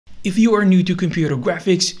If you are new to computer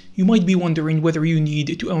graphics, you might be wondering whether you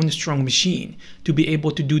need to own a strong machine to be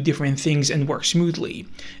able to do different things and work smoothly.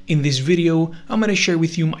 In this video, I'm going to share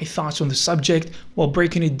with you my thoughts on the subject while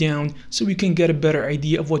breaking it down so you can get a better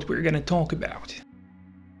idea of what we're going to talk about.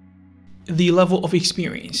 The level of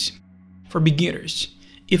experience. For beginners.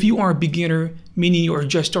 If you are a beginner, meaning you are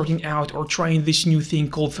just starting out or trying this new thing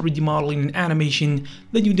called 3D modeling and animation,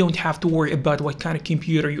 then you don't have to worry about what kind of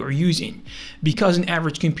computer you are using, because an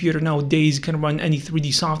average computer nowadays can run any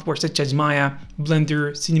 3D software such as Maya,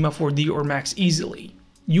 Blender, Cinema 4D or Max easily.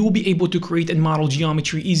 You will be able to create and model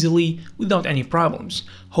geometry easily without any problems.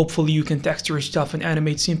 Hopefully you can texture stuff and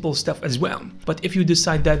animate simple stuff as well. But if you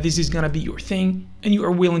decide that this is gonna be your thing and you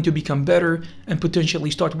are willing to become better and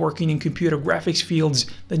potentially start working in computer graphics fields,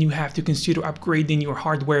 then you have to consider upgrading your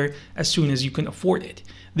hardware as soon as you can afford it.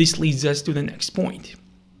 This leads us to the next point.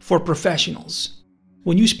 For professionals.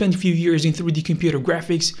 When you spend a few years in 3D computer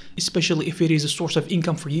graphics, especially if it is a source of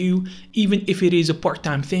income for you, even if it is a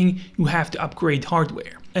part-time thing, you have to upgrade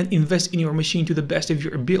hardware and invest in your machine to the best of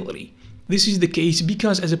your ability. This is the case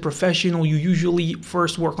because as a professional, you usually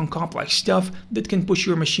first work on complex stuff that can push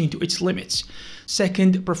your machine to its limits.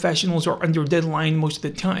 Second, professionals are under deadline most of the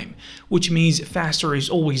time, which means faster is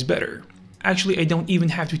always better. Actually, I don't even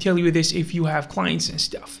have to tell you this if you have clients and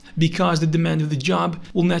stuff, because the demand of the job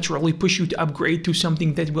will naturally push you to upgrade to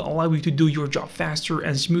something that will allow you to do your job faster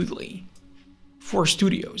and smoothly. For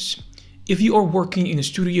studios. If you are working in a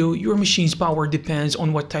studio, your machine's power depends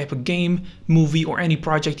on what type of game, movie, or any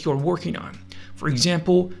project you are working on. For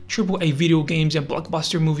example, AAA video games and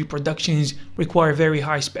blockbuster movie productions require very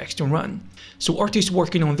high specs to run. So artists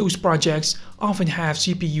working on those projects often have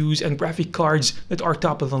CPUs and graphic cards that are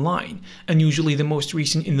top of the line, and usually the most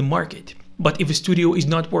recent in the market. But if a studio is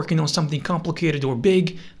not working on something complicated or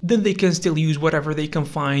big, then they can still use whatever they can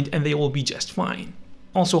find and they will be just fine.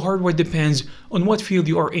 Also, hardware depends on what field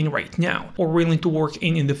you are in right now or willing to work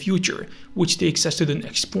in the future, which takes us to the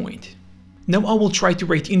next point. Now I will try to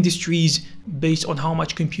rate industries based on how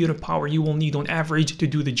much computer power you will need on average to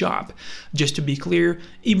do the job. Just to be clear,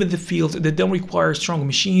 even the fields that don't require strong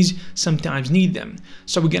machines sometimes need them.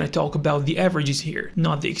 So we're gonna talk about the averages here,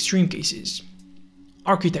 not the extreme cases.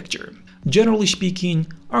 Architecture. Generally speaking,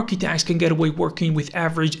 architects can get away working with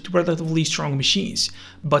average to relatively strong machines,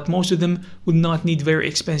 but most of them would not need very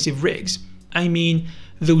expensive rigs. I mean,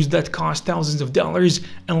 those that cost thousands of dollars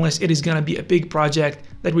unless it is gonna be a big project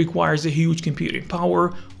that requires a huge computing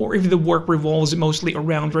power, or if the work revolves mostly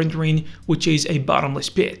around rendering, which is a bottomless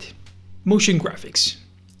pit. Motion graphics.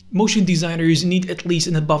 Motion designers need at least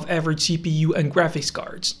an above average CPU and graphics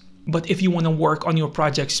cards. But if you want to work on your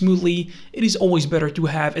project smoothly, it is always better to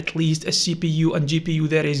have at least a CPU and GPU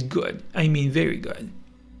that is good. I mean very good.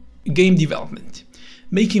 Game development.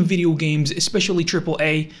 Making video games, especially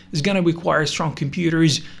AAA, is gonna require strong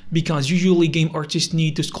computers because usually game artists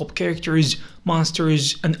need to sculpt characters,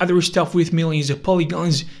 monsters, and other stuff with millions of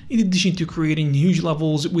polygons in addition to creating huge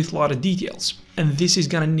levels with a lot of details. And this is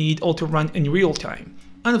gonna need all to run in real time.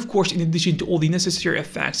 And of course, in addition to all the necessary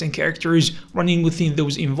effects and characters running within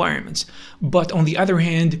those environments. But on the other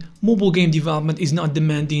hand, mobile game development is not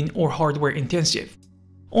demanding or hardware intensive.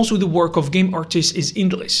 Also, the work of game artists is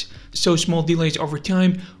endless, so small delays over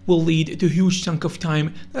time will lead to a huge chunk of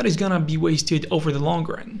time that is gonna be wasted over the long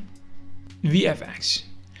run. VFX.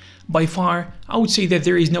 By far, I would say that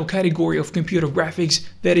there is no category of computer graphics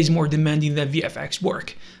that is more demanding than VFX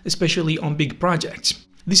work, especially on big projects.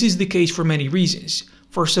 This is the case for many reasons.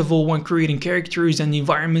 First of all, when creating characters and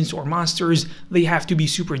environments or monsters, they have to be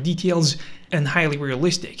super detailed and highly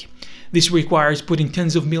realistic. This requires putting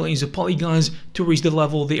tens of millions of polygons to reach the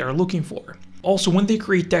level they are looking for. Also, when they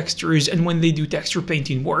create textures and when they do texture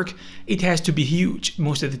painting work, it has to be huge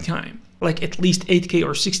most of the time. Like at least 8K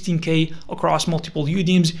or 16K across multiple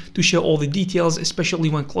UDIMs to show all the details, especially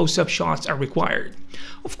when close-up shots are required.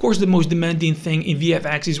 Of course, the most demanding thing in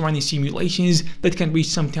VFX is running simulations that can reach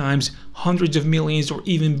sometimes hundreds of millions or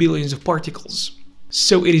even billions of particles.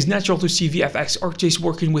 So it is natural to see VFX artists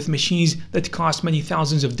working with machines that cost many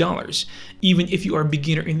thousands of dollars. Even if you are a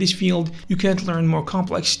beginner in this field, you can't learn more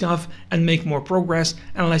complex stuff and make more progress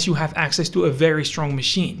unless you have access to a very strong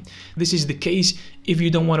machine. This is the case if you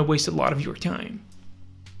don't want to waste a lot of your time.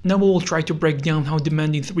 Now we will try to break down how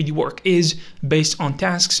demanding 3D work is based on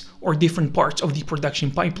tasks or different parts of the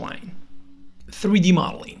production pipeline. 3D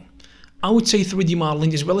modeling. I would say 3D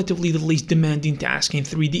modeling is relatively the least demanding task in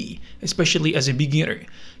 3D, especially as a beginner.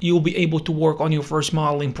 You will be able to work on your first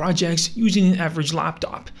modeling projects using an average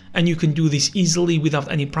laptop, and you can do this easily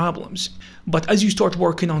without any problems. But as you start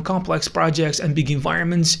working on complex projects and big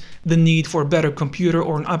environments, the need for a better computer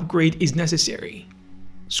or an upgrade is necessary.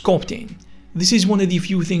 Sculpting. This is one of the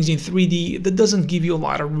few things in 3D that doesn't give you a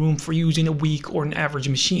lot of room for using a weak or an average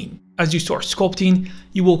machine. As you start sculpting,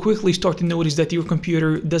 you will quickly start to notice that your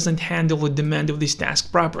computer doesn't handle the demand of this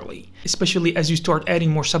task properly, especially as you start adding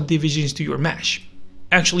more subdivisions to your mesh.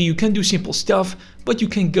 Actually, you can do simple stuff, but you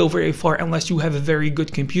can't go very far unless you have a very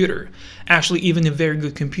good computer. Actually, even a very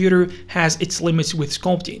good computer has its limits with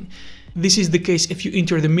sculpting. This is the case if you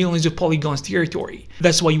enter the millions of polygons territory.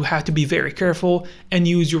 That's why you have to be very careful and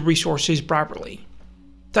use your resources properly.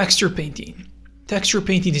 Texture painting. Texture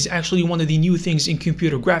painting is actually one of the new things in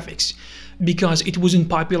computer graphics, because it wasn't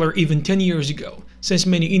popular even 10 years ago, since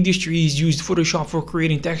many industries used Photoshop for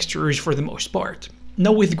creating textures for the most part.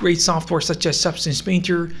 Now with great software such as Substance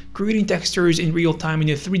Painter, creating textures in real time in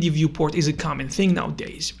a 3D viewport is a common thing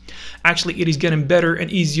nowadays. Actually, it is getting better and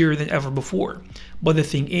easier than ever before. But the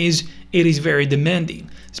thing is, it is very demanding,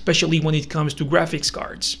 especially when it comes to graphics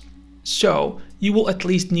cards. So, you will at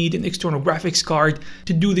least need an external graphics card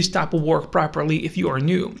to do this type of work properly if you are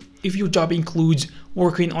new. If your job includes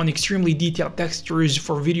working on extremely detailed textures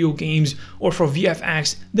for video games or for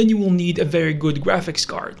VFX, then you will need a very good graphics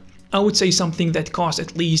card. I would say something that costs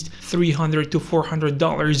at least $300 to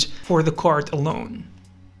 $400 for the card alone.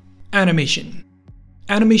 Animation.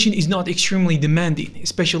 Animation is not extremely demanding,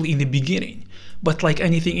 especially in the beginning, but like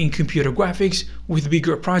anything in computer graphics, with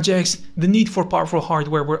bigger projects, the need for powerful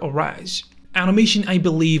hardware will arise. Animation, I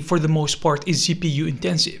believe, for the most part is CPU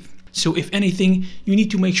intensive. So if anything, you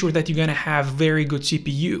need to make sure that you're gonna have very good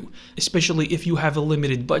CPU, especially if you have a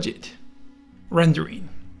limited budget. Rendering.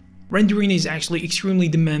 Rendering is actually extremely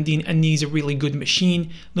demanding and needs a really good machine,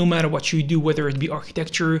 no matter what you do, whether it be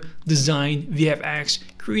architecture, design, VFX,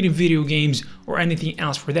 creating video games, or anything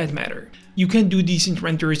else for that matter. You can do decent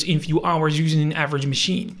renders in few hours using an average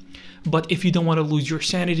machine. But if you don't want to lose your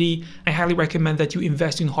sanity, I highly recommend that you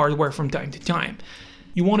invest in hardware from time to time.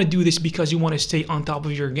 You want to do this because you want to stay on top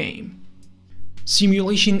of your game.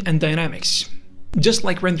 Simulation and dynamics. Just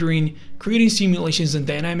like rendering, creating simulations and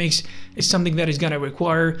dynamics is something that is going to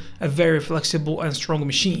require a very flexible and strong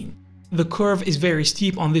machine. The curve is very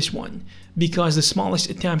steep on this one, because the smallest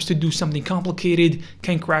attempts to do something complicated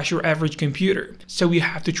can crash your average computer, so you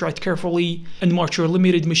have to tread carefully and match your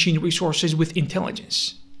limited machine resources with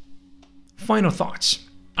intelligence. Final thoughts.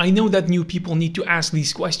 I know that new people need to ask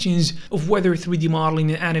these questions of whether 3D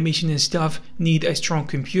modeling and animation and stuff need a strong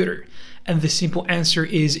computer, and the simple answer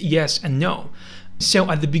is yes and no.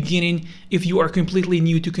 So at the beginning, if you are completely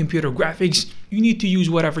new to computer graphics, you need to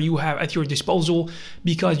use whatever you have at your disposal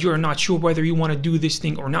because you are not sure whether you want to do this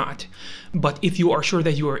thing or not. But if you are sure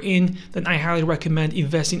that you are in, then I highly recommend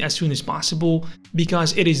investing as soon as possible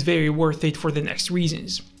because it is very worth it for the next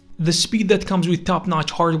reasons. The speed that comes with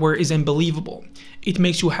top-notch hardware is unbelievable. It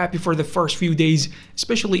makes you happy for the first few days,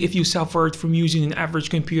 especially if you suffered from using an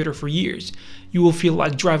average computer for years. You will feel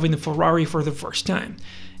like driving a Ferrari for the first time.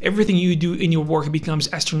 Everything you do in your work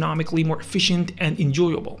becomes astronomically more efficient and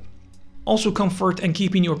enjoyable. Also, comfort and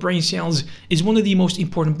keeping your brain cells is one of the most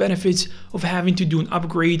important benefits of having to do an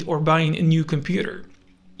upgrade or buying a new computer.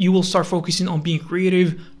 You will start focusing on being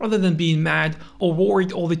creative rather than being mad or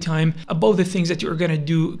worried all the time about the things that you're gonna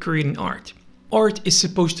do creating art. Art is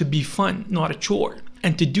supposed to be fun, not a chore.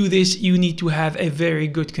 And to do this, you need to have a very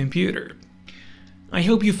good computer. I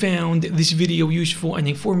hope you found this video useful and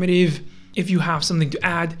informative. If you have something to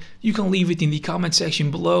add, you can leave it in the comment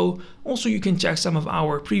section below. Also, you can check some of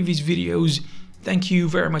our previous videos. Thank you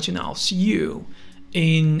very much, and I'll see you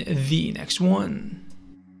in the next one.